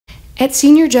At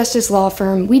Senior Justice Law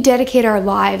Firm, we dedicate our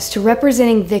lives to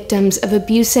representing victims of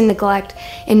abuse and neglect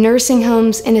in nursing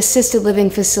homes and assisted living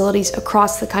facilities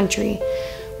across the country.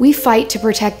 We fight to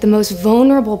protect the most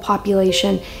vulnerable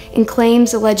population in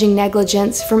claims alleging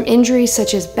negligence from injuries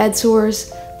such as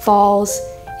bedsores, falls,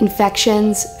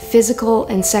 infections, physical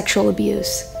and sexual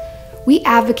abuse. We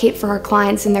advocate for our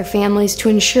clients and their families to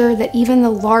ensure that even the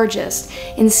largest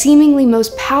and seemingly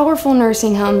most powerful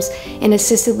nursing homes and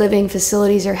assisted living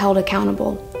facilities are held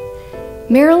accountable.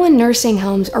 Maryland nursing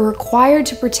homes are required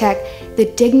to protect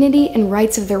the dignity and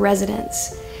rights of their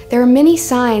residents. There are many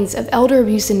signs of elder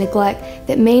abuse and neglect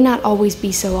that may not always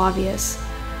be so obvious.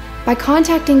 By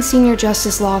contacting Senior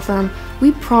Justice Law Firm,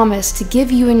 we promise to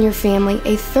give you and your family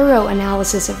a thorough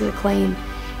analysis of your claim,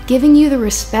 giving you the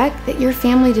respect that your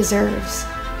family deserves.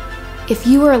 If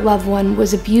you or a loved one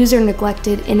was abused or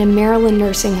neglected in a Maryland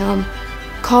nursing home,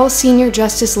 call Senior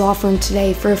Justice Law Firm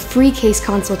today for a free case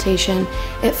consultation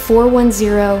at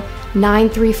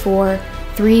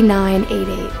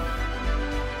 410-934-3988.